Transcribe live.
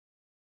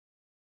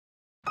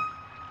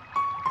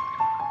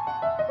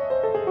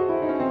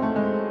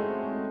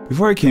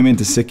Before I came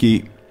into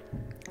Sikhi,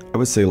 I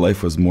would say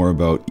life was more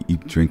about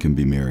eat, drink, and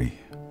be merry.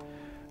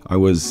 I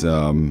was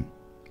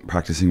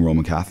practicing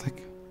Roman Catholic.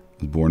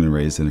 I was born and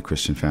raised in a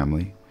Christian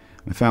family.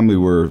 My family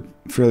were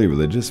fairly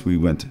religious. We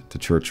went to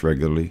church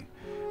regularly.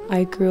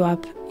 I grew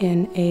up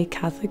in a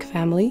Catholic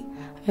family.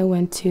 I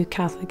went to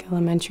Catholic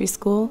elementary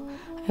school.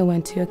 I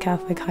went to a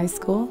Catholic high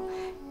school.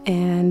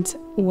 And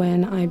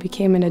when I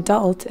became an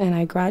adult and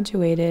I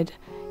graduated,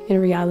 in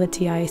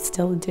reality, I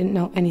still didn't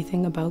know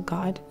anything about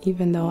God,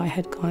 even though I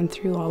had gone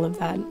through all of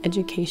that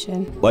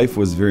education. Life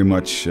was very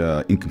much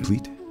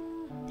incomplete.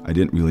 I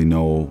didn't really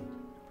know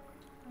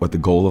what the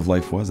goal of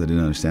life was. I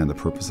didn't understand the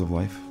purpose of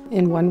life.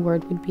 In one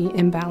word would be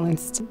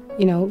imbalanced,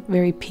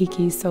 very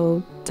peaky,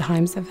 so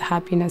times of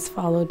happiness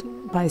followed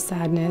by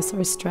sadness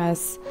or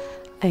stress,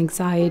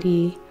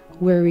 anxiety,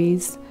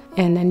 worries,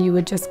 and then you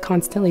would just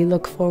constantly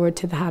look forward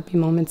to the happy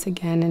moments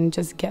again and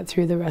just get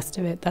through the rest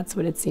of it. That's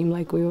what it seemed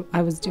like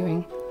I was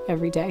doing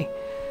every day.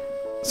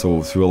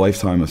 So through a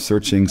lifetime of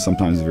searching,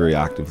 sometimes very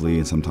actively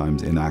and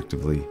sometimes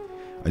inactively,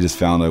 I just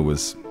found I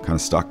was kind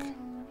of stuck.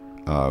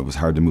 It was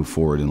hard to move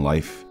forward in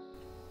life.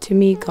 To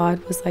me,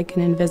 God was like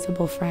an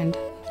invisible friend.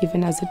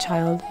 Even as a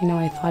child,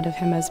 I thought of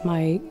him as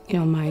my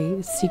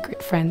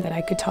secret friend that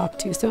I could talk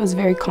to. So it was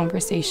very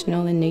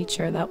conversational in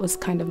nature. That was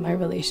kind of my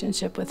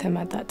relationship with him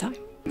at that time.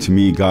 To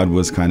me, God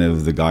was kind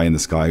of the guy in the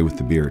sky with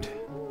the beard,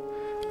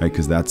 right?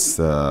 Because that's,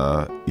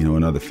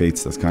 in other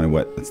faiths, that's kind of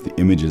that's the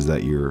images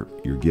that you're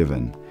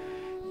given.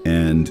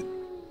 And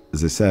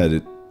as I said,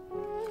 it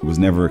was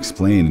never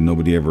explained, and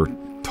nobody ever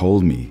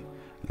told me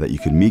that you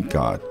could meet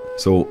God.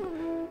 So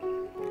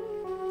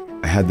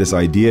I had this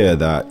idea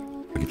that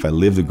if I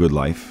lived a good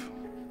life,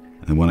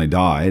 and when I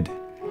died,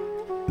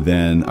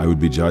 then I would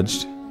be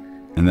judged,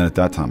 and then at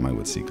that time I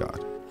would see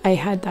God. I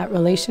had that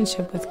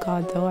relationship with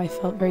God, though. I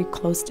felt very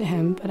close to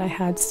him, but I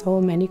had so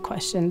many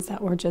questions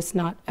that were just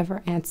not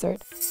ever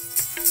answered.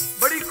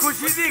 बड़ी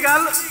खुशी दी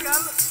गल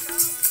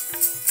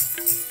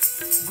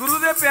गुरु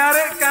दे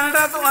प्यारे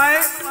Canada तो आए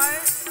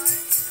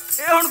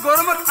ये हुन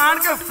गुरमुख आन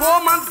के 4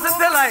 मंथ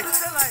सिद्धे लाए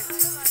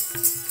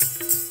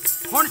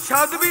हुन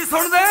शब्द भी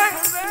सुन दे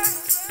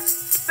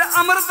ते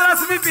अमृत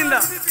रस भी पींदा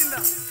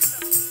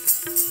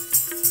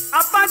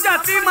आपां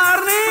झाती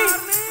मारनी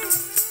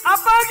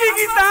आपां की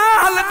कीता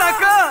हाले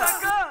तक.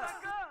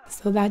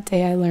 So that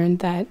day I learned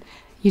that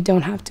you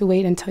don't have to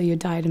wait until you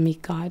die to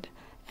meet God,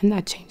 and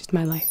that changed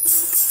my life.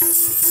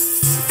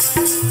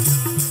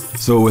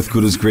 So with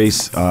Guru's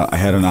grace, I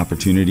had an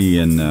opportunity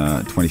in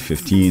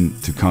 2015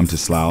 to come to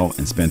Slough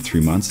and spend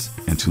 3 months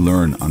and to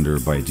learn under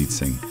Bayajit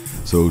Singh.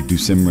 So do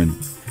Simran,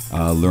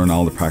 learn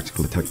all the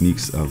practical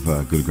techniques of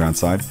Guru Granth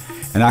Sahib,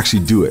 and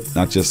actually do it,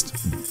 not just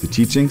the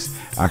teachings,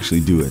 actually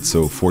do it.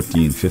 So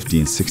 14,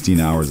 15, 16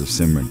 hours of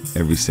Simran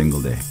every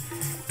single day.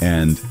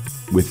 And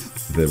with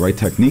the right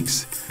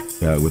techniques,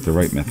 with the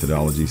right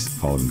methodologies,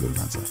 following Guru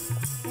Granth Sahib.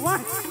 What?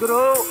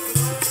 Guru.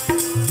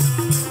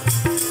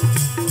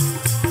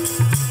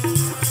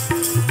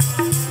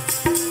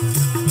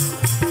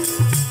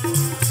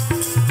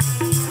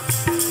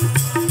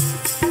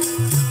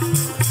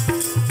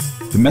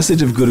 The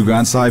message of Guru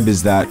Granth Sahib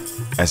is that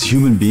as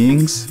human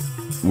beings,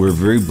 we're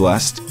very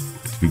blessed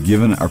to be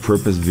given our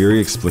purpose very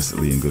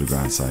explicitly in Guru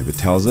Granth Sahib. It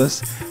tells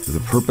us that the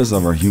purpose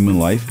of our human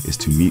life is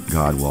to meet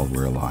God while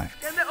we're alive.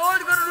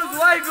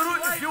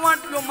 If you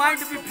want your mind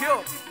to be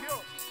pure.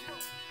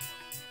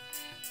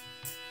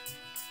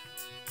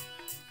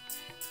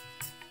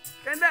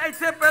 कहंदे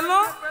इत्थे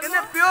पहलों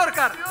कहंदे pure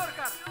कर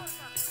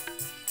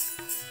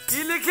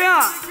की लिखिया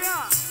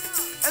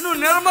इनु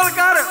निर्मल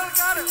कर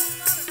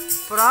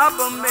प्रभ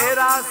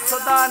मेरा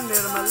सदा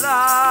निर्मला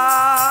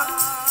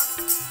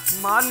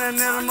मन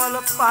निर्मल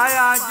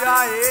पाया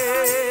जाए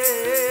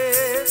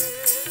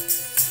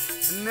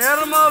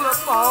निर्मल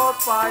पाओ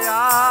पाया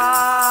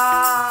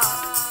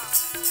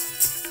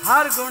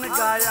हर गुण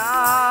गाया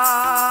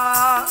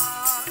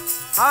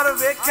हर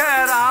वेखे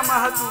Ram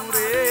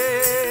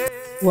हजूरे.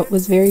 What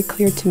was very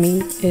clear to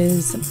me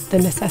is the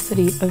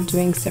necessity of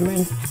doing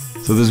Simran.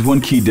 So there's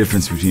one key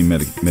difference between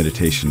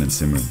meditation and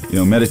Simran.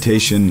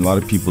 Meditation, a lot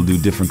of people do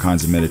different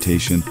kinds of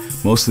meditation,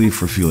 mostly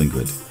for feeling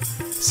good.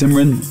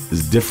 Simran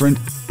is different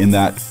in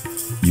that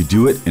you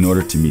do it in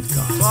order to meet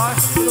God.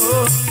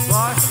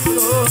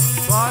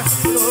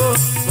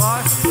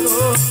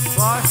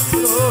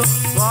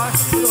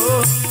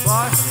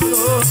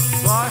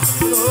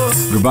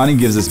 Gurbani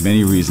gives us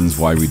many reasons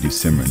why we do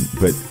Simran,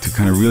 but to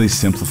kind of really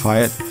simplify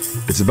it,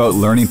 it's about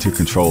learning to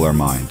control our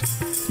mind.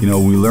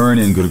 We learn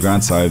in Guru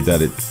Granth Sahib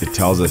that it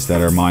tells us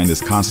that our mind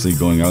is constantly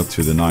going out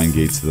through the 9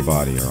 gates of the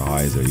body, our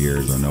eyes, our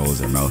ears, our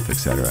nose, our mouth,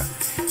 etc.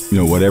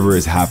 Whatever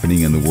is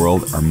happening in the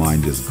world, our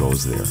mind just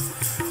goes there.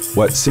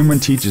 What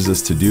Simran teaches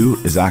us to do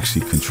is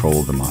actually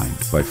control the mind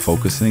by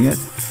focusing it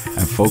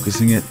and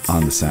focusing it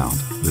on the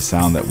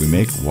sound that we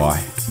make.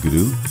 Why?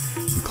 Guru.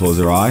 We close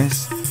our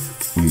eyes,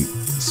 we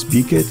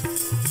speak it,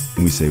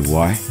 and we say,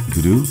 why?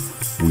 Guru.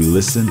 We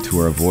listen to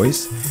our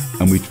voice,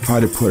 and we try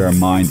to put our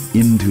mind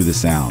into the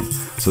sound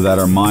so that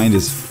our mind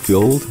is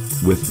filled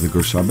with the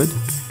Gur Shabad,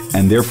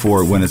 and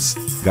therefore when it's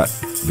got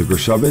the Gur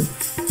Shabad,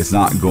 It's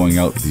not going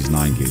out these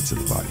 9 gates of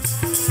the body.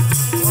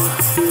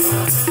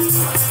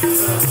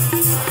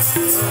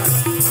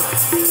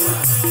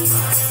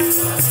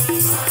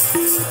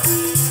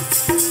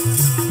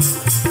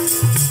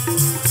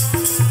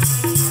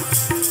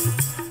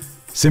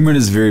 Simran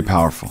is very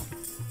powerful.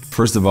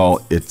 First of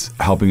all, it's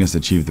helping us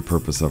achieve the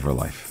purpose of our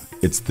life.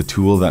 It's the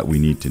tool that we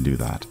need to do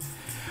that.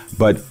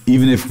 But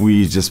even if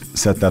we just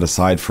set that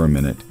aside for a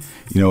minute,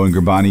 in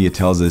Gurbani it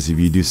tells us if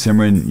you do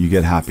Simran, you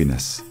get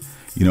happiness.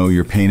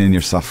 Your pain and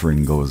your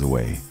suffering goes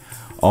away.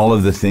 All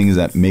of the things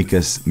that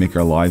make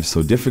our lives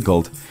so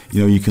difficult,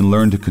 you can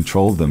learn to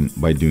control them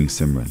by doing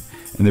Simran.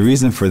 And the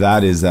reason for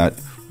that is that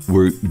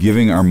we're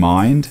giving our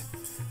mind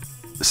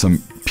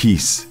some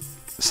peace,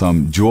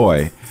 some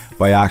joy,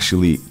 by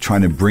actually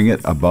trying to bring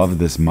it above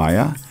this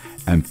Maya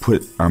and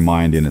put our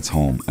mind in its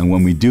home. And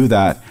when we do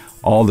that,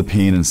 all the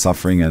pain and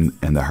suffering and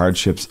the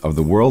hardships of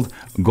the world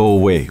go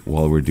away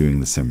while we're doing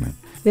the Simran.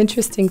 The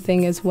interesting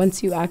thing is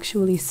once you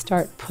actually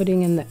start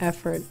putting in the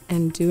effort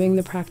and doing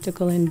the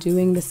practical and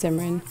doing the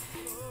Simran,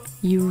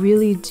 you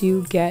really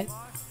do get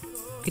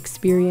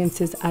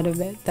experiences out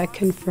of it that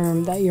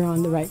confirm that you're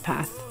on the right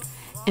path.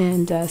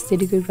 And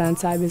Siri Guru Granth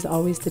Sahib is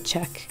always the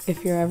check.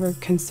 If you're ever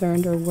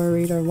concerned or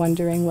worried or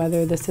wondering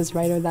whether this is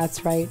right or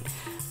that's right,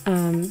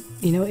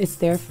 it's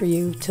there for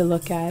you to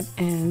look at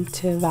and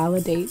to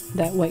validate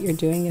that what you're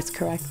doing is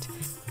correct.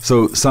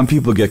 So some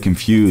people get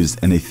confused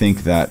and they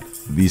think that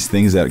these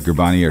things that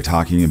Gurbani are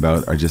talking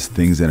about are just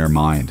things in our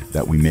mind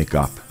that we make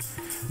up.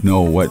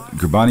 No, what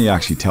Gurbani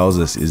actually tells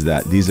us is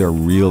that these are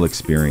real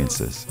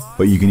experiences.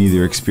 But you can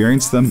either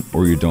experience them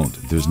or you don't.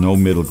 There's no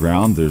middle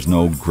ground, there's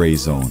no gray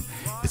zone.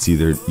 It's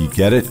either you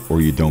get it or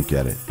you don't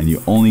get it. And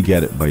you only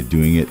get it by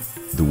doing it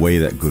the way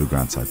that Guru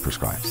Granth Sahib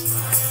prescribes.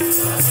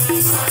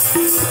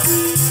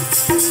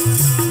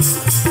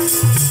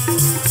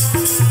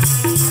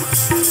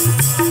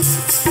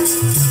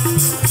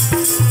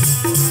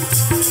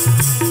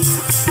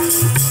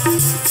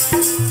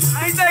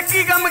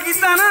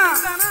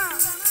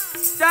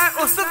 चाहे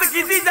उस्सत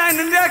कीती चाहे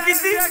निंदा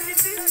कीती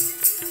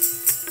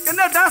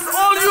कहंदा that's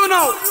all you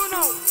know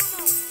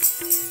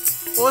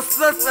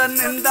उस्सत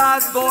निंदा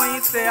दोई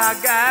ते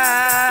आगे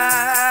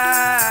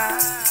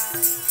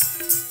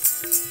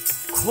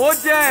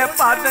खोजे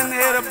पद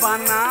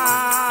निर्बना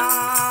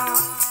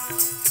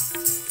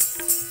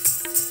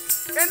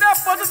कहंदा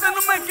पद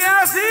तेनू मैं क्या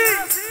सी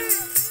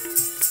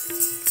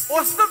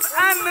उस्सत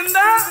ए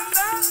निंदा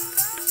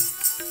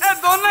ए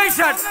दोनों ही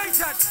छड़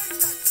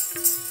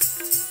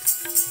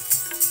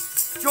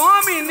 4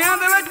 ਮਹੀਨਿਆਂ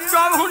ਦੇ ਵਿੱਚ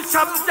 24 ਹੁਣ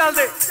ਸ਼ਬਦ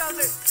ਚੱਲਦੇ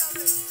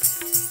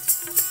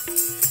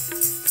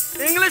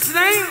ਇੰਗਲਿਸ਼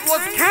ਨਹੀਂ ਉਹ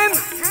ਖੈਨ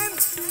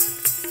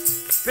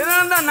ਫਿਰ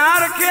ਇਹਨਾਂ ਦਾ ਨਾਂ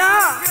ਰੱਖਿਆ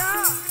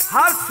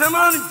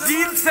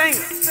Harsimranjeet Singh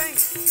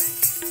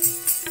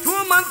 2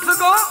 months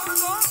ago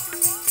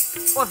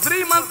or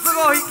 3 months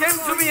ago he came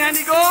to me and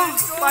he goes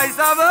Bhai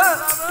Sahib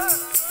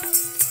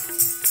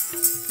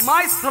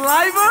my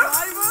saliva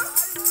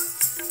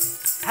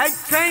had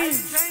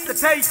changed the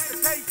taste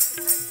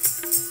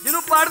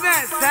जिन्हों पढ़ते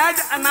हैं सहज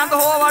आनंद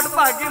हो वट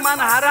भागी मन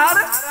हर हर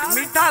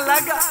मीठा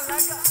लग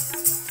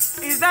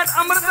इज दैट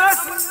अमृत रस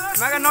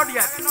मैं कहा नॉट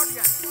येट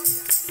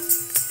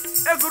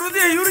ए गुरु दी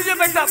हजूरी च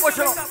बैठा पूछ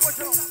लो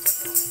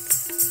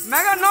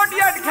मैं कहा नॉट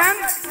येट खैन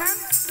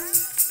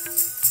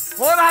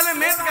होर हाले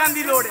मेहनत करने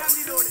की लोड़ है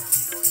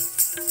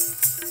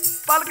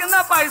पल कहंदा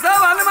भाई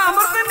साहब हाले मैं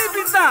अमृत नहीं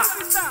पीता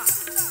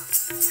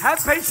है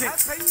पेशेंट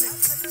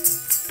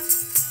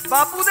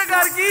बापू दे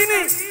घर की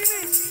नहीं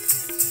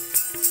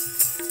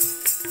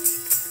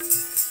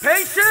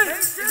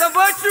Patience is a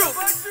virtue.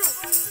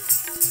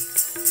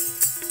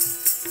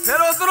 फिर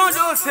उधरों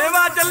जो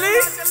सेवा चली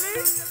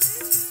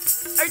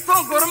इथों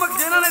गुरमुख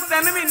जिन्होंने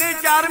 3 महीने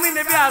 4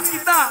 महीने अभ्यास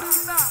किया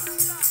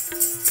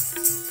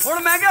हुण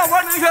मैं क्या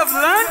what you have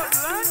learned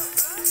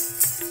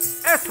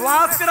ए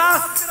श्वास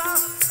क्रॉस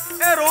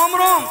ए रोम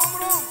रोम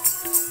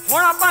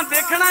हुण आपां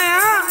देखना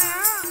है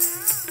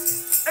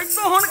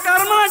इथों हुण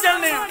कर्म ना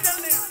चलने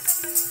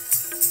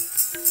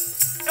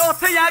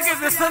उत्थे जाके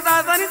विसरदा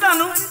तां नहीं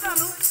तुहानू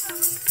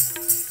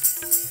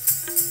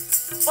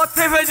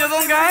उत्थे फिर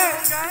जदों गए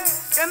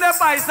कहंदे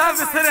भाई साहब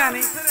विसरिया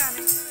नहीं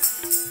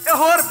ये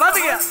होर वध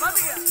गया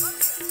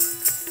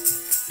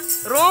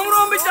रोम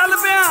रोम भी चल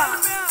पिया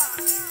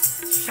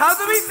शब्द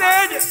भी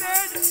तेज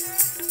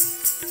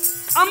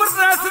अमृत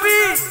रस भी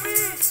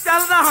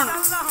चलदा हुण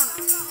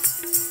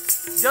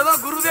जदों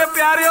गुरु दे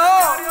प्यारे हो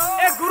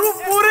ये गुरु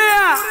पूरे आ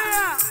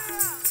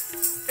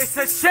it's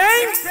a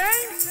shame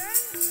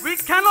we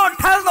can not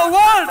tell the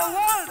world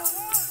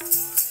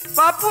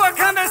बापू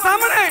अखां दे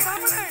सामने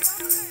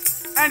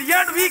and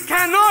yet we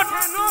cannot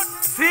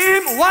see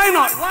him. Why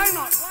not?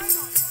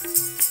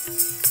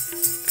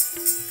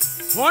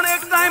 हुण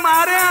एक टाइम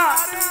आ रहा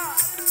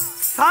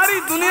सारी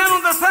दुनिया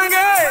नूं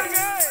दसांगे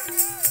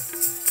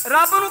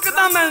रब नूं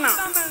किदां मिलना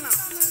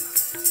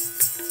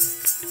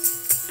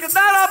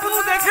किदां रब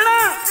नूं देखना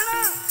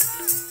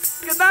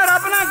किदां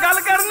रब नाल गल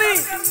करनी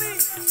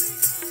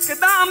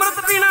किदां अमृत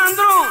पीना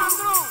अंदरों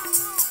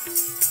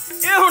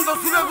ये हुण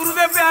दसूगा गुरु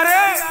दे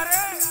प्यारे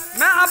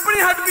मैं अपनी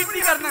हट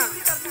बीती करना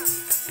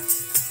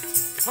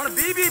हुण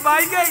 20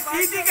 22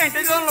 30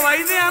 घंटे जो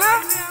लवाई दे ना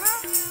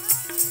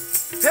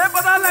फिर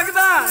पता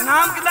लगता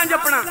नाम किदां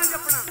जपना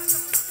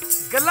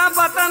गल्लां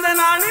बातां दे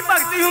नाल नहीं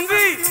भगती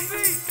हुंदी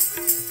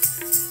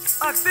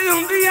भगती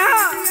हुंदी है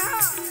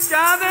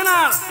चाह दे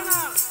नाल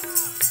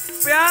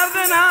प्यार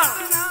दे नाल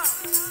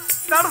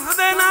तड़फ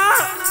दे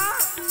नाल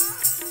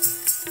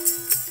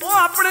वो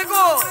अपने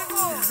को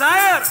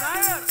Dzire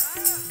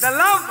the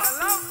love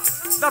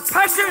the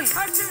passion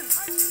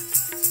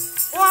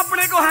वो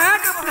अपने को है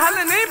कि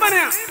हाले नहीं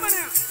बनया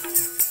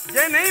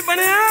जे नहीं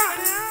बनया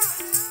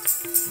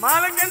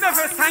मालिक कहंदा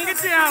फिर संग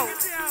च आओ.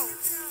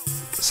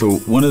 So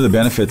one of the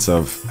benefits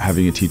of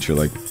having a teacher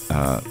like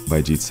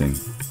Bhaijit Singh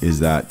is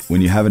that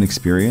when you have an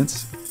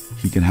experience,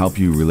 he can help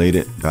you relate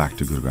it back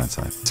to Guru Granth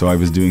Sahib. So I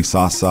was doing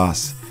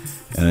sauce,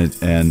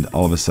 and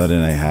all of a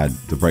sudden I had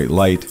the bright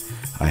light,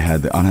 I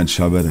had the Anhad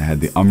Shabad, I had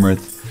the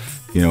Amrit,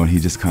 and he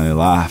just kind of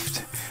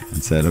laughed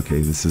and said,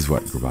 okay, this is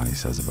what Gurbani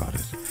says about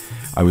it.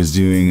 I was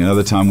doing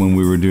another time when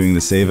we were doing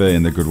the Seva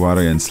in the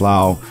Gurdwara in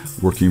Slough,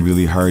 working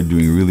really hard,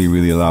 doing really,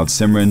 really loud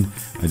Simran.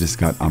 I just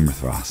got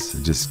Amrit Ras.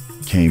 It just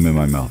came in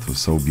my mouth. It was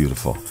so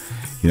beautiful.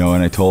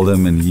 And I told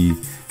him, and he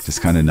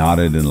just kind of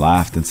nodded and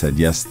laughed and said,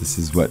 yes, this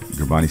is what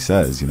Gurbani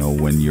says.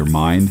 When your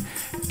mind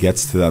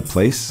gets to that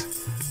place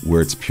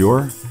where it's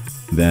pure,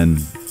 then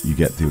you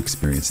get to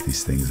experience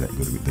these things that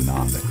the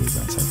Naam that Guru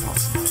Granth Sahib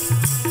talks about.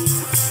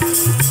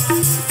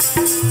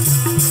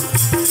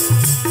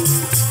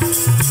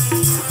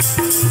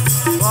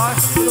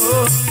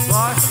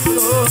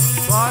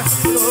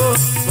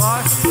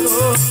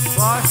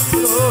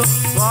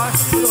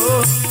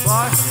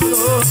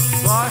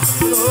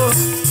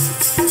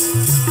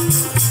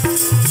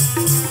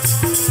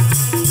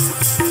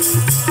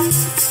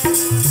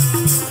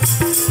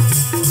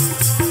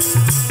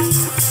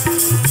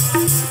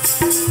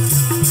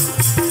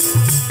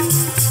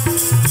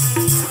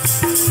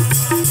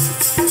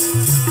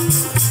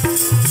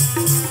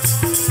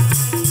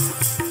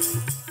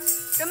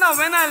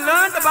 When I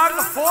learned about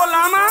the four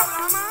Lama,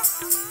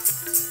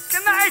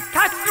 it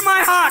touched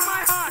my heart.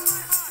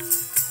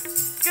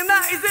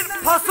 Is it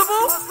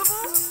possible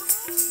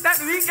that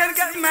we can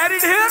get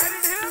married here?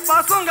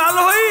 Paasson gall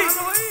hoyi,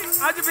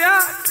 aj bya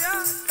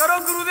karo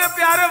Guru de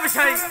pyare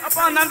vishai,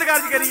 apan anand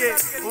karj kariye.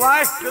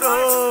 Vaheguru.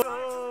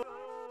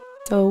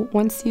 So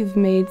once you've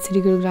made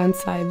Sri Guru Granth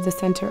Sahib the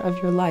center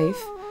of your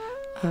life,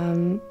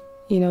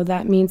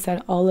 that means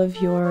that all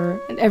of your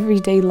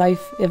everyday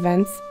life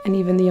events and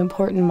even the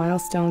important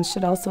milestones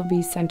should also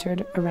be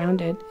centered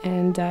around it.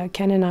 And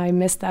Ken and I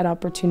missed that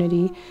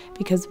opportunity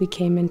because we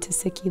came into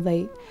Sikhi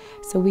late.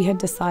 So we had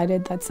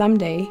decided that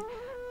someday,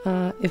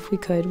 if we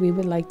could, we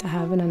would like to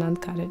have an Anand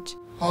Karaj.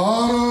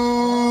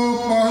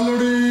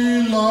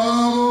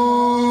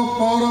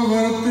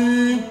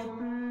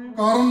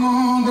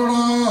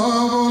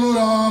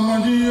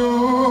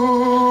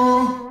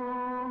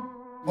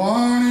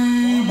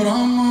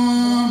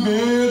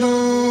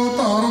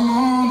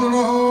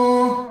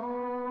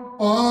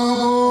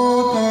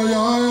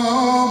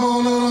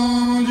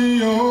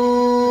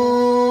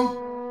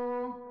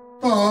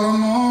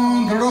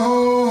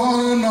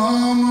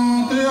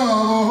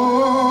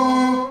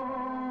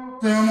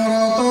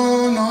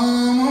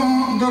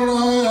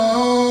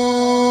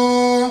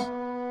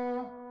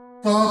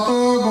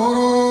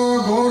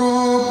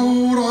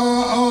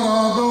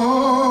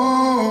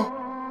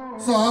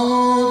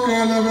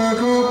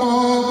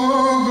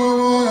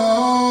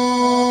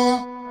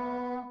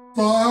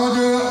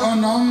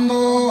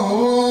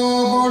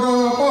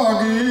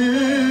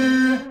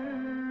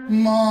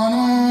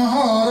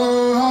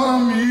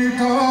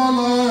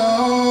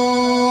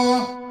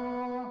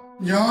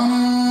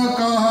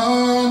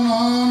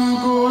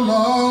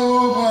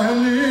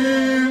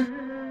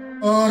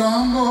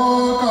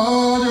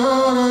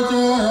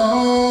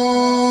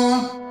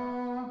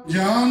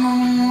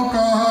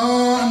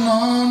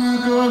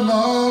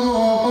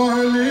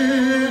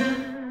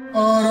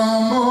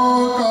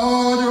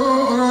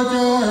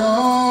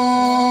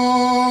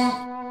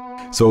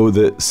 So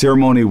the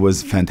ceremony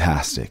was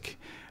fantastic.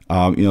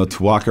 To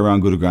walk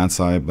around Guru Granth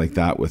Sahib like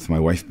that with my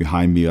wife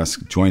behind me, us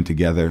joined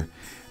together.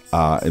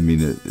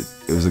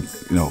 It was a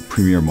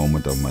premier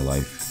moment of my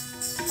life.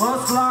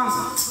 First Salam.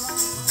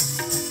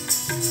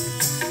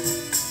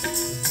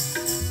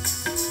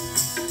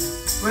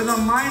 Where the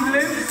mind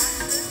lives,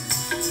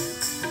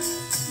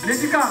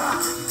 Jijka,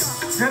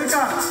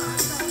 Jirka,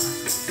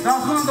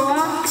 Rasman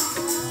Dua,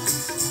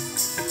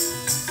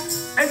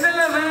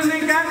 Idale Vanni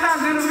Kata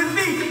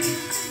Nirviti.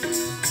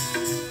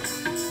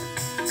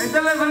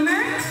 Idale Vanni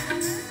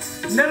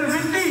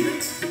Nirviti.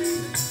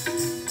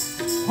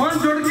 Hon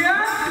jud gaya,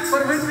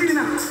 parviti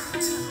na.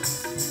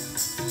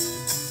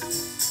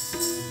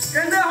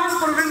 Kende hon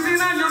parviti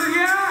na jud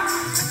gaya,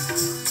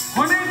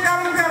 hone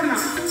karm karna.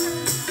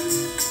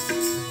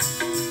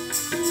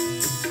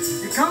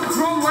 It comes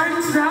from mind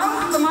to the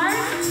house, the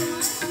mind.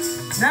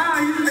 Now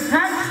he is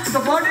attached to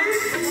the body,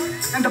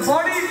 and the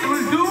body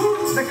will do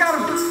the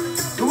karma,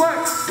 the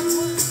work.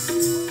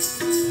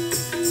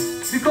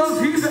 Because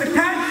he is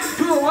attached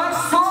to the work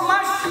so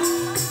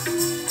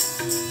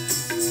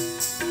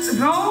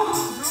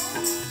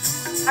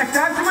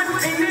attachment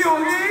inni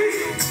hogi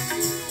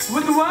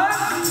with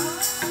words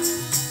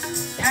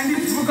and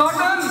it's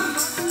forgotten.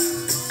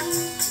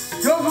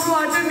 Jo Guru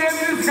Arjan Dev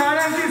Ji ne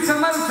sikhaya ki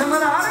samar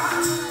har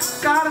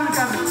karan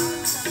karna.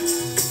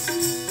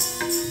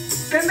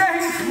 Kehinde he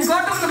has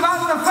forgotten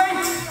about the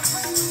faith.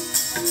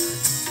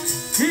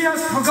 He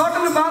has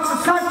forgotten about the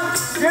Sach.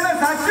 Kehda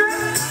Sach?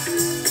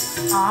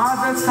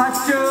 Aad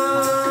Sach.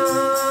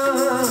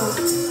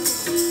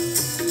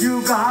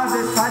 Jugad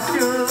Sach.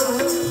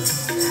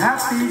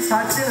 Happy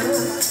Sach.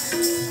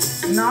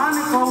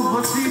 Nanko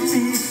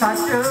Hositi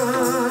Sach.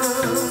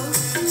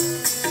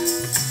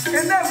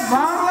 Kehinde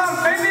baar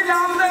pehli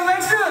naam de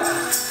vich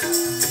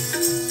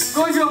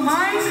ko jo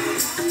mind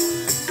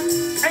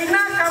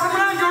inna karm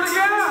ਨਾਲ ਜੁੜ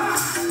ਗਿਆ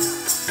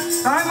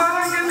ਸਾਈ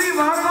ਮਹਾਰਾਜ ਕਹਿੰਦੀ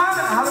ਵਾਰ-ਵਾਰ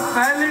ਹਰ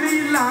ਪੈਲੜੀ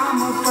ਲਾਮ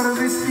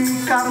ਪ੍ਰਵਿੱਤੀ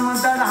ਕਰਮ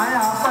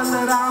ਦੜਾਇਆ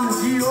Balram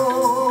JIO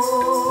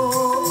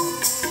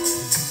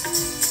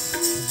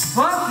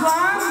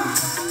ਭਗਵਾਨ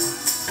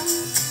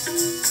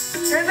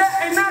ਕਹਿੰਦੇ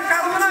ਇੰਨਾ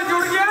ਕਰਮ ਨਾਲ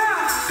ਜੁੜ ਗਿਆ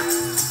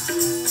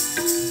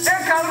ਇਹ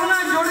ਕਰਮ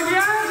ਨਾਲ ਜੁੜ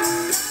ਗਿਆ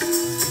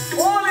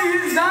all he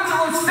has done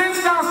was sin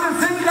after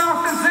sin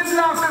after sin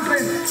after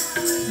sin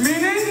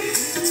meaning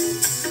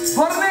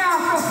forne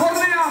after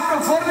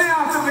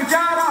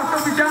vichar after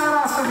vichar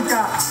after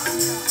vichar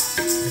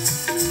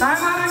ਸਾਈ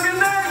ਮਹਾਰਾਜ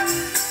ਕਹਿੰਦੇ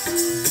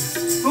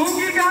ਤੂੰ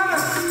ਕੀ ਕਰ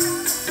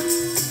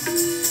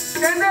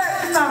ਕਹਿੰਦੇ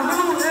ਧਰਮ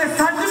ਨੂੰ ਇਹ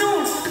ਸੱਚ ਨੂੰ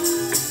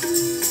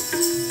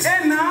ਇਹ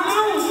ਨਾਮ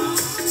ਨੂੰ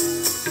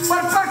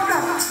ਪਰਫੈਕਟ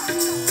ਕਰ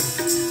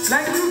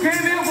like you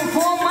came here for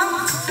 4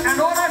 months and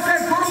all I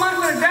said 4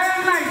 months day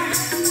and night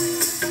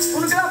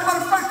unka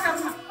perfect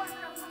karna.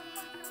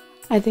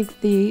 I think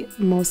the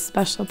most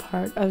special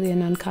part of the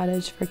Anand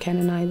Cottage for Ken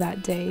and I that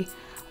day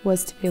was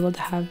to be able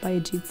to have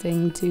Bayajit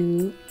Singh do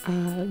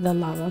the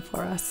lava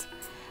for us.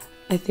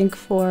 I think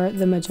for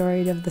the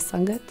majority of the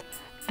Sangat,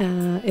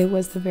 it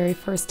was the very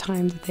first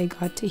time that they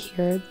got to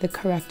hear the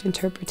correct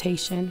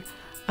interpretation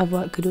of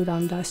what Guru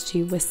Ram Das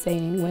Ji was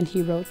saying when he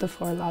wrote the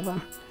 4 lava,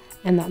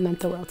 and that meant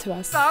the world to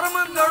us.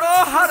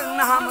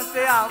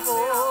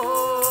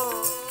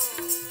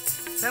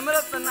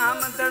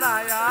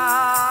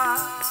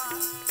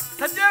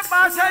 सच्चे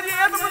पातशाह जी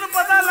ये तो मैनू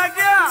पता लग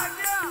गया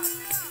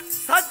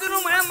सच नू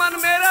मैं मन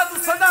मेरा तू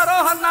सदा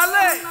रोह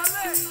नाले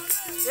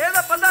ये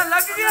तो पता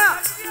लग गया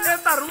ये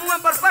धर्म नू मैं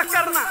परफेक्ट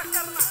करना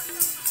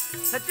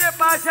सच्चे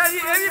पातशाह जी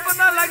ये भी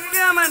पता लग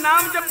गया मैं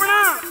नाम जपना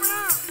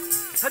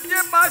सच्चे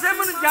पातशाह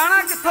मैनू जाना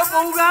कित्थों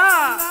पऊगा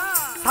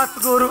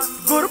सतगुरु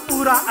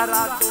गुरपुरा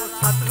अराधो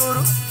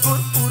सतगुरु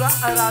गुरपुरा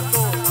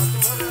अराधो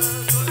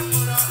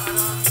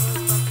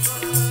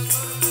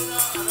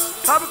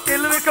सब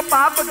किल विख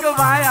पाप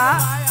गवाया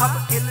सब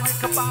किल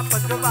विख पाप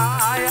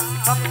गवाया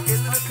सब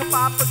किल विख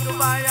पाप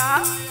गवाया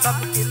सब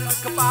किल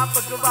विख पाप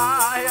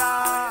गवाया.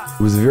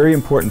 It was very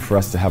important for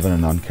us to have an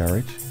Anand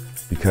carriage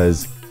because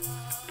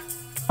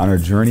on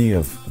our journey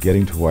of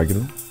getting to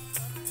Waheguru,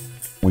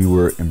 we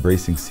were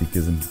embracing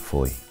Sikhism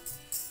fully.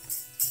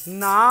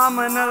 Naam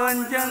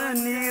Naranjan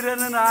Neer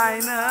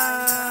Narayana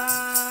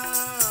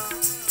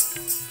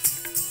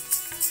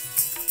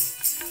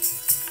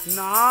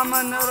नाम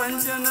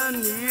निरंजन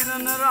नीर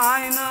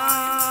नारायण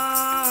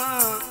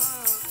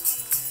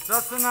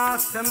रसना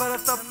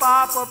सिमरत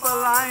पाप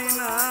पलायन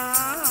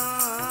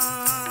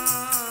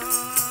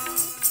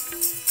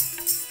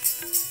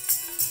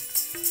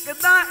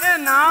किदा ए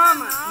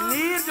नाम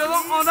नीर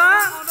जदों आउंदा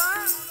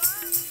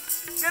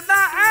किदा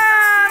ऐ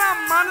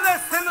मन दे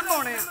सिंध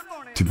धोने.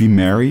 To be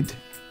married,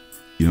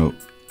 you know,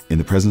 in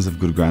the presence of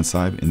Guru Granth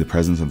Sahib, in the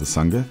presence of the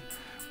Sangha,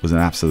 was an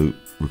absolute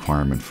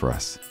requirement for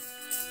us.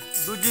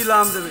 दूजी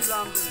लाम दे विच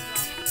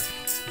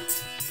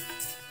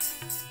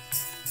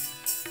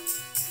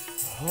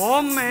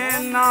हो में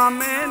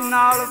नामे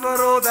नाल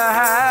विरोध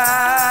है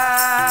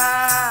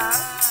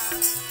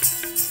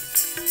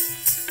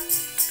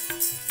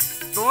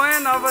दोए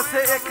नवस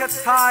एक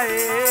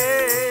थाए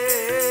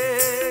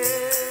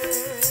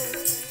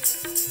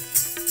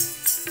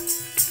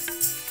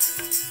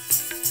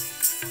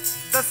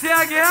दसिया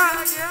गया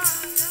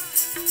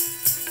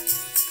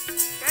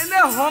कहंदे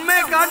होमे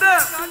कढ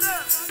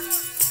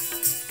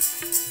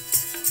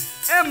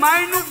ए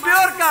माइंड नू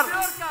प्योर कर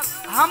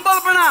हंबल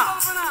बना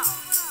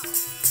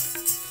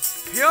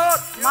प्योर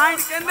माइंड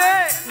कहंदे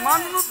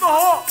मन नू धो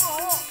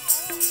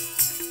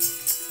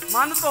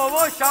मन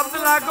धोवो शब्द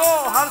लागो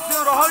हर से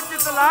रोहल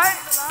चित लाए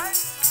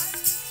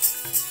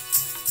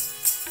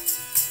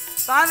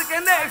तां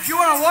कहंदे if you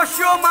want to wash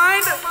your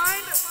mind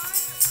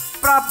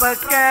प्रभ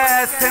कै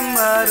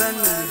सिमरन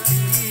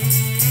जी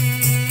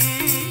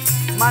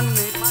मन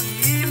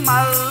की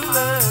मल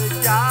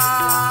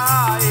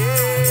जाए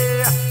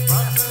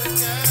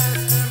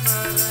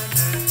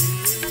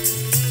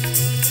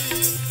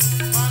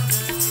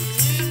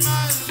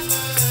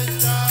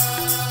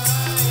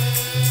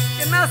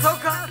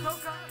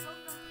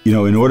You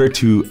know, in order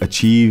to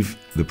achieve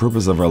the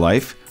purpose of our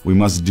life, we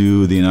must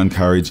do the Anand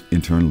carriage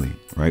internally,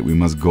 right? We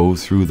must go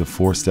through the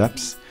 4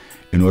 steps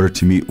in order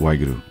to meet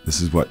Waheguru.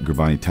 This is what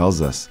Gurbani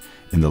tells us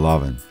in the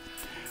Lavan.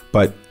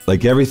 But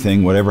like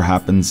everything, whatever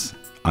happens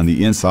on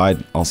the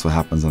inside also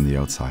happens on the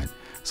outside.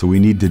 So we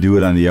need to do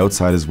it on the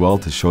outside as well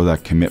to show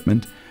that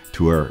commitment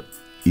to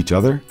each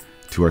other,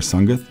 to our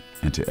Sangat,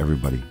 and to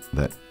everybody,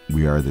 that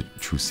we are the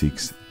true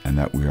Sikhs and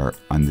that we are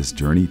on this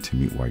journey to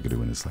meet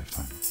Waheguru in this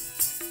lifetime.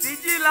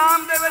 ਤੀਜੀ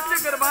ਲਾਮ ਦੇ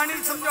ਵਿੱਚ ਗੁਰਬਾਣੀ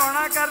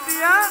ਸਮਝਾਉਣਾ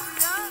ਕਰਦੀ ਆ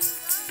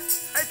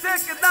ਇੱਥੇ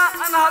ਕਿੱਦਾਂ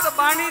ਅਨਹਦ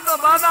ਬਾਣੀ ਤੋਂ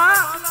ਬਾਅਦਾ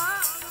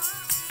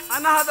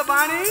ਅਨਹਦ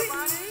ਬਾਣੀ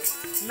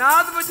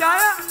ਨਾਦ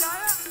ਵਜਾਇਆ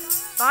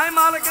ਤਾਂ ਹੀ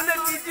ਮਾਲਕ ਕਹਿੰਦੇ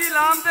ਤੀਜੀ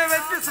ਲਾਮ ਦੇ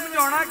ਵਿੱਚ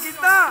ਸਮਝਾਉਣਾ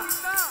ਕੀਤਾ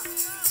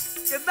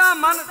ਕਿੱਦਾਂ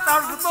ਮਨ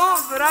ਤੜਫ ਤੋਂ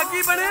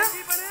ਵਿਰਾਗੀ ਬਣਿਆ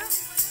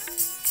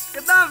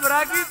ਕਿੱਦਾਂ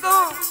ਵਿਰਾਗੀ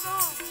ਤੋਂ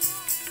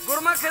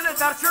ਗੁਰਮੁਖ ਦੇ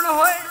ਦਰਸ਼ਨ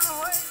ਹੋਏ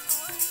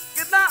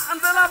ਕਿੱਦਾਂ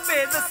ਅੰਦਰਲਾ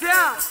ਭੇਦ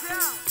ਦੱਸਿਆ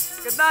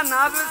ਕਿੱਦਾਂ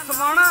ਨਾਦ ਵਿੱਚ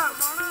ਸਮਾਉਣਾ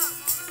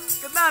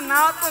ਕਿੱਦਾਂ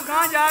ਨਾਦ ਤੋਂ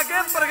ਗਾਂ ਜਾ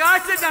ਕੇ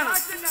ਪ੍ਰਕਾਸ਼ 'ਚ ਜਾਣਾ.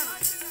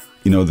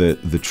 You know,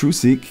 the true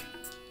Sikh,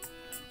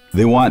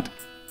 they want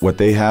what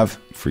they have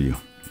for you.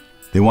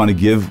 They want to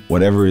give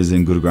whatever is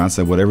in Guru Granth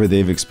Sahib, whatever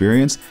they've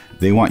experienced,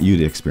 they want you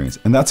to experience.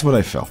 And that's what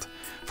I felt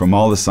from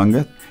all the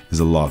Sangat, is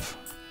a love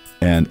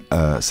and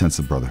a sense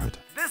of brotherhood.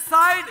 This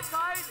side,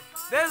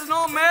 there's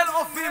no male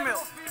or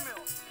female.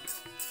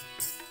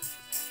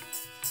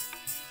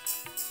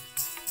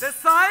 This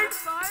side,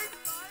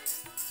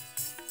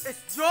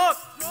 it's Jyot,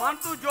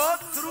 Mantu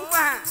Jyot Swarup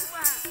hai.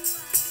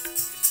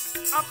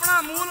 Apna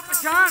mool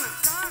pehchan.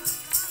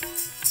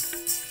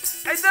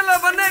 Idharle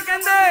banne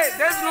kende,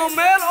 there's no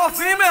male or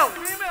female.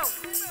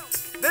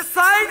 This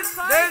side,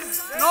 there's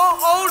no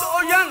old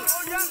or young.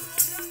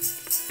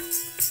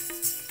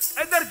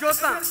 Idhar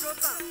Jyotan.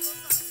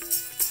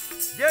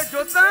 Ye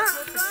Jyotan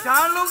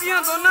pehchan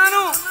logiyan dona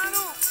nu.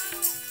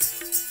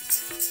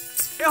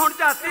 Ye hun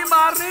ਝਾਤੀ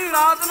ਮਾਰਨੀ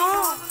ਰਾਤ ਨੂੰ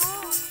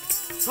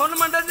ਸੁਨ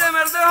ਮੰਡਲ ਜੇ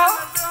ਮਿਲਦੇ ਹੋ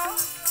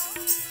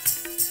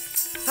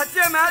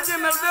ਸੱਚੇ ਮਹਿਲ ਜੇ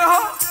ਮਿਲਦੇ ਹੋ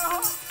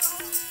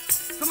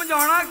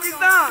ਸਮਝਾਉਣਾ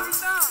ਕੀਤਾ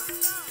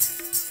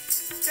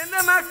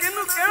ਕਹਿੰਦੇ ਮੈਂ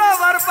ਕਿਹਨੂੰ ਕਿਹੜਾ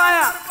ਵਰ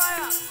ਪਾਇਆ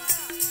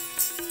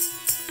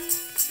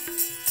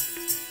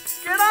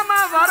ਕਿਹੜਾ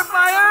ਮੈਂ ਵਰ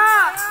ਪਾਇਆ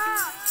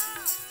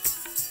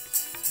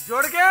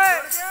ਜੁੜ ਕੇ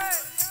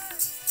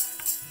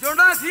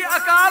ਜੁੜਨਾ ਸੀ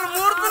ਅਕਾਲ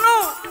ਮੂਰਤ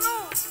ਨੂੰ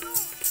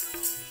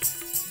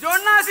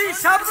ਜੁੜਨਾ ਸੀ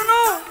ਸ਼ਬਦ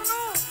ਨੂੰ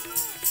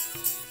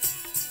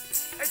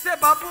ਇੱਥੇ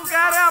ਬਾਪੂ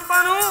ਕਹਿ ਰਿਹਾ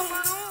ਆਪਾਂ ਨੂੰ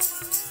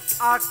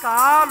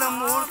ਅਕਾਲ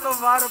ਮੂਰਤ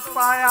ਵਰ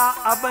ਪਾਇਆ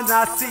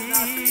ਅਬਨਾਸੀ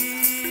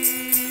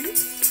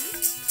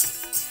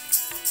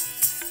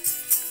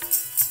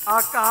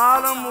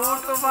ਅਕਾਲ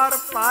ਮੂਰਤ ਵਰ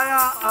ਪਾਇਆ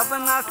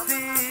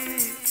ਅਬਨਾਸੀ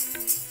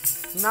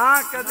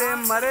ਨਾ ਕਦੇ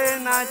ਮਰੇ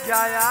ਨਾ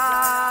ਜਾਇਆ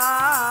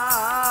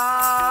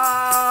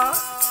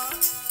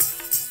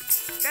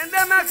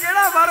ਕਹਿੰਦੇ ਮੈਂ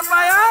ਕਿਹੜਾ ਵਰ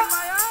ਪਾਇਆ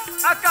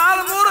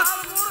ਅਕਾਲ ਮੂਰਤ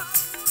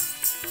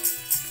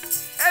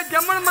ਇਹ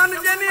ਜੰਮਣ ਮਨ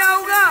ਚ ਨਹੀਂ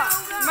ਆਊਗਾ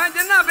ਮੈਂ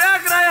ਜਿੰਨਾ ਵਿਆਹ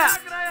ਕਰਾਇਆ.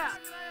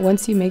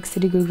 Once you make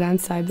Sri Guru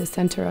Granth Sahib the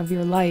center of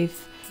your life,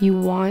 you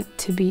want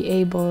to be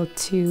able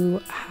to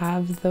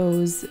have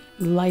those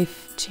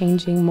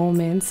life-changing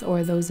moments or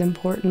those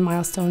important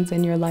milestones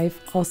in your life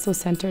also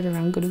centered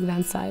around Guru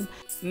Granth Sahib.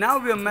 Now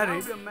we are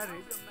married.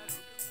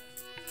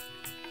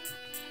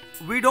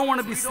 We don't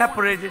want to be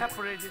separated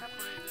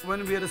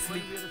when we are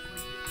asleep.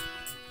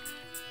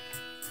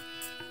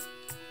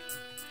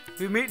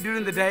 We meet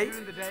during the day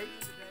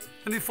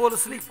and we fall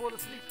asleep.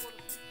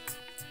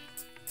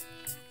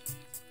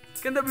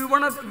 We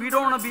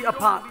don't want to be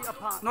apart,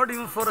 not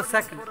even for a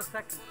second.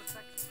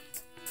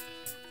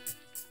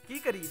 ਕੀ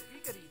ਕਰੀਏ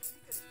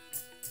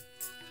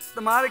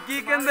ਤੁਮਾਰੇ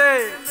ਕੀ ਕਹਿੰਦੇ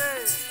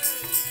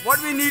what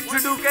we need to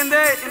do ਕਹਿੰਦੇ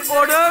in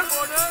order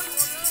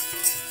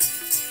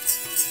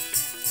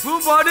two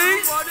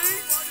bodies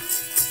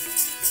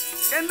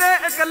ਕਹਿੰਦੇ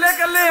ਇਕੱਲੇ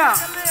ਇਕੱਲੇ ਆ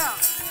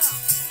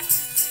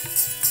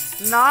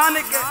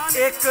ਨਾਨਕ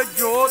ਇੱਕ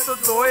ਜੋਤ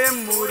ਦੋਏ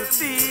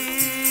ਮੂਰਤੀ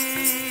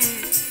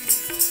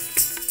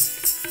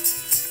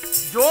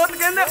ਜੋਤ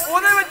ਕਹਿੰਦੇ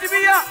ਉਹਦੇ ਵਿੱਚ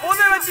ਵੀ ਆ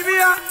ਉਹਦੇ ਵਿੱਚ ਵੀ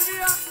ਆ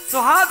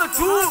so how the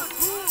two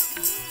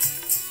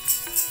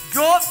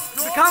jot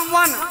become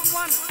one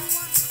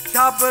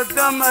ਸ਼ਬਦ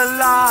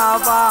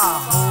ਮਲਾਵਾ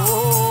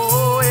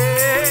ਹੋਏ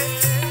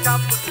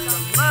ਸ਼ਬਦ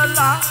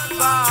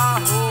ਮਲਾਵਾ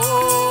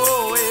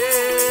ਹੋਏ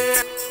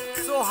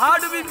so how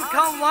do we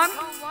become one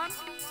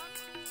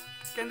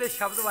ਕਹਿੰਦੇ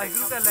ਸ਼ਬਦ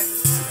ਵਾਹਿਗੁਰੂ ਦਾ ਲੈ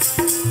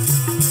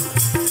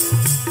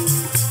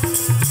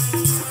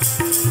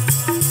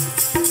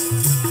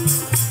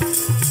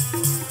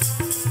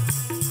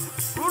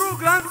Guru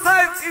Granth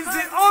Sahib is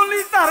the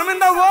only dharm in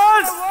the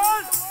world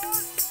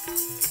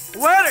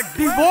where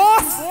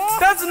divorce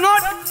does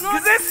not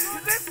exist.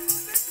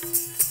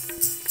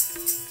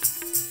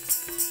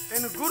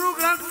 In Guru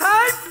Granth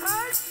Sahib,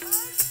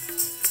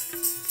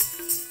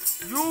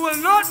 you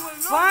will not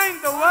find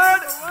the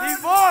word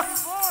divorce.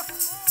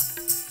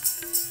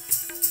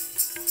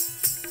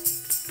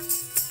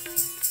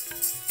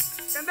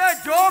 ਕਹਿੰਦੇ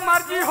ਜੋ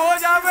ਮਰਜ਼ੀ ਹੋ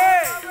ਜਾਵੇ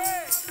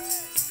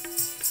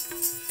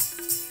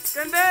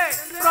ਕਹਿੰਦੇ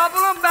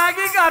problem ਪੈ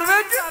ਗਈ ਘਰ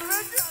ਵਿੱਚ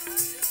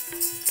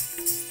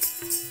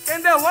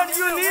ਕਹਿੰਦੇ what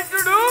you need to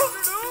do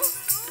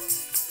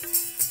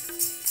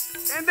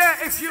ਕਹਿੰਦੇ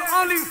if you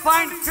only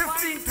find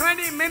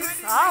 15-20 minutes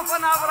half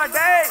an hour a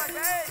day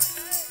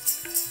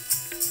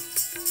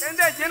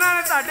कहते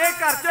जिन्होंने ताड़े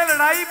घर च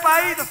लड़ाई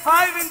पाई the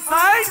five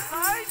inside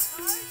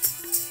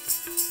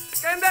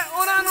कहते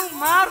उन्होंने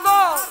मार दो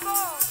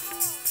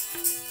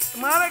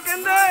तुम्हारे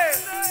कहते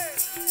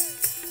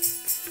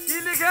की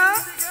लिखा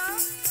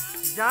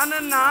जन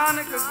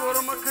नानक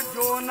गुरमुख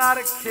जो नर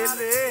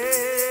खेले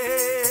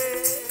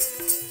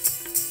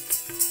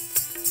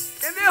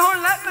कहते हुण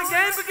let the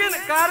game begin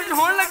कारज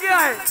होने लगे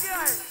है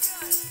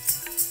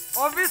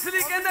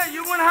obviously कहते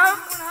you gonna have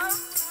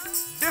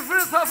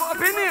difference of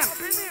opinion.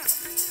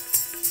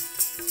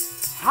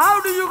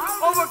 How do you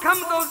overcome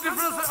those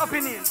different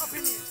opinions?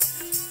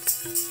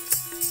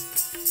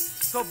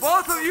 So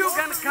both of you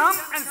can come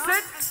and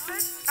sit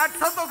at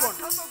Satogun.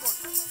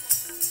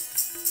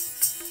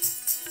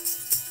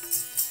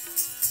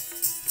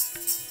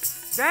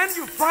 Then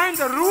you find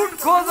the root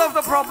cause of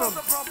the problem.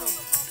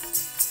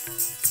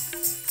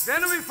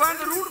 Then we find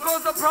the root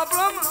cause of the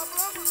problem.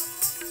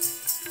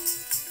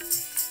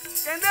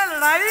 Can they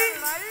lie?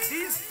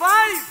 These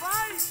five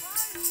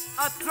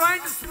are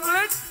trying to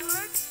split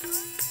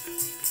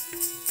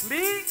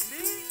me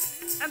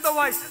and the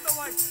wife.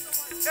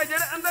 ये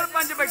जेरे अंदर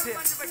पंज बैठे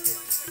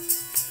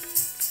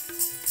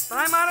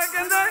ताई मारा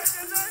कहते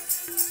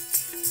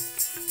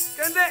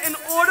in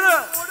order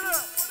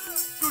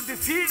to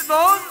defeat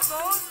those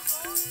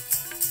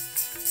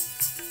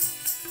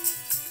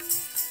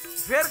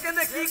फिर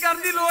कहते की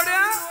करने की लोड़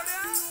है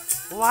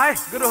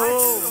Waheguru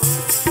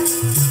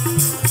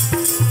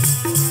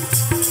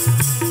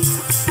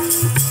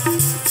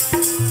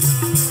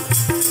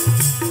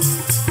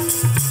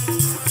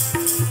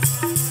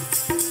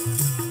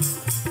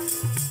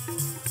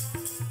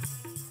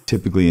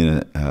Typically in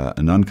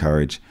a nun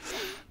carriage,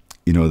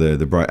 you know,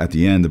 the bride, at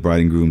the end, the bride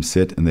and groom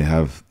sit and they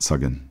have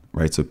sagan,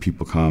 right? So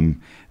people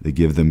come, they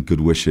give them good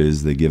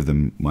wishes, they give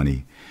them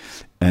money.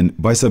 And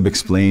Baisab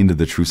explained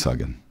the true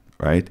sagan,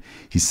 right?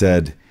 He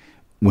said,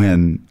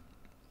 when,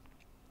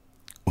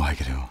 oh, I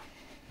gotta go.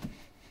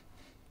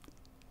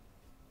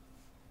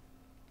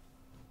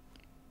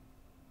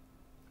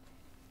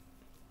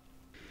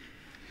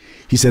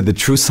 He said the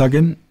true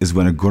sagan is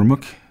when a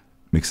Gurmukh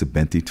makes a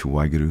benti to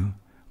Waiguru,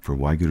 for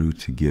Waiguru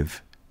to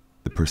give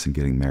the person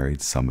getting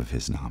married some of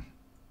his nam.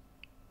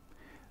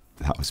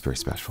 That was very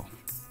special.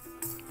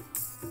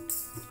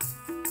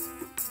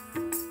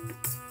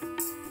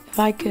 If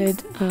I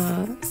could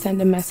send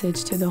a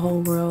message to the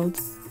whole world,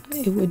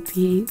 it would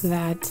be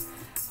that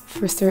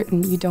for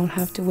certain you don't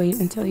have to wait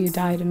until you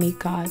die to meet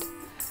God.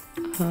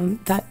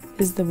 That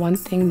is the one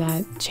thing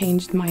that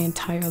changed my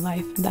entire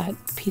life. That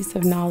piece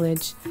of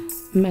knowledge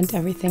meant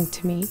everything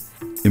to me.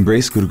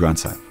 Embrace Guru Granth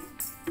Sahib.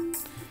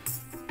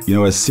 You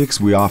know, as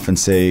Sikhs, we often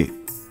say,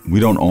 we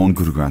don't own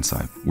Guru Granth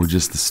Sahib. We're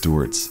just the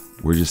stewards.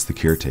 We're just the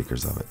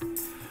caretakers of it.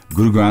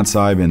 Guru Granth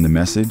Sahib and the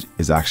message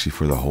is actually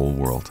for the whole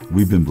world.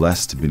 We've been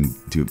blessed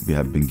to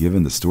have been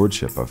given the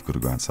stewardship of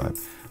Guru Granth Sahib,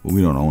 but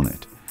we don't own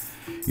it.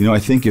 You know, I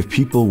think if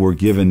people were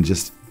given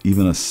just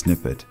even a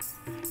snippet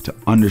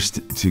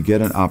to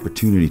get an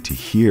opportunity to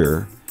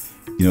hear,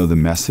 you know, the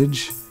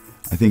message,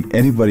 I think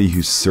anybody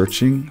who's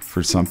searching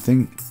for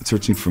something,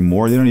 searching for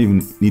more, they don't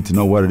even need to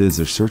know what it is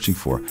they're searching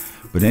for.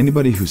 But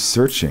anybody who's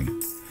searching,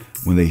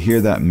 when they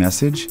hear that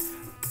message,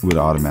 would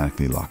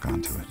automatically lock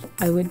onto it.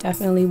 I would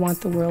definitely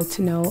want the world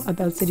to know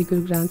about Sri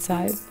Guru Granth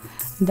Sahib,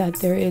 that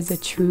there is a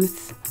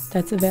truth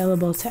that's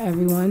available to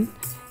everyone,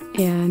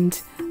 and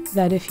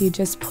that if you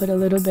just put a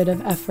little bit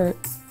of effort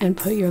and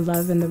put your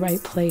love in the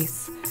right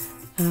place,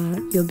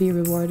 you'll be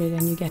rewarded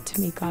and you get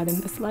to meet God in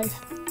this life.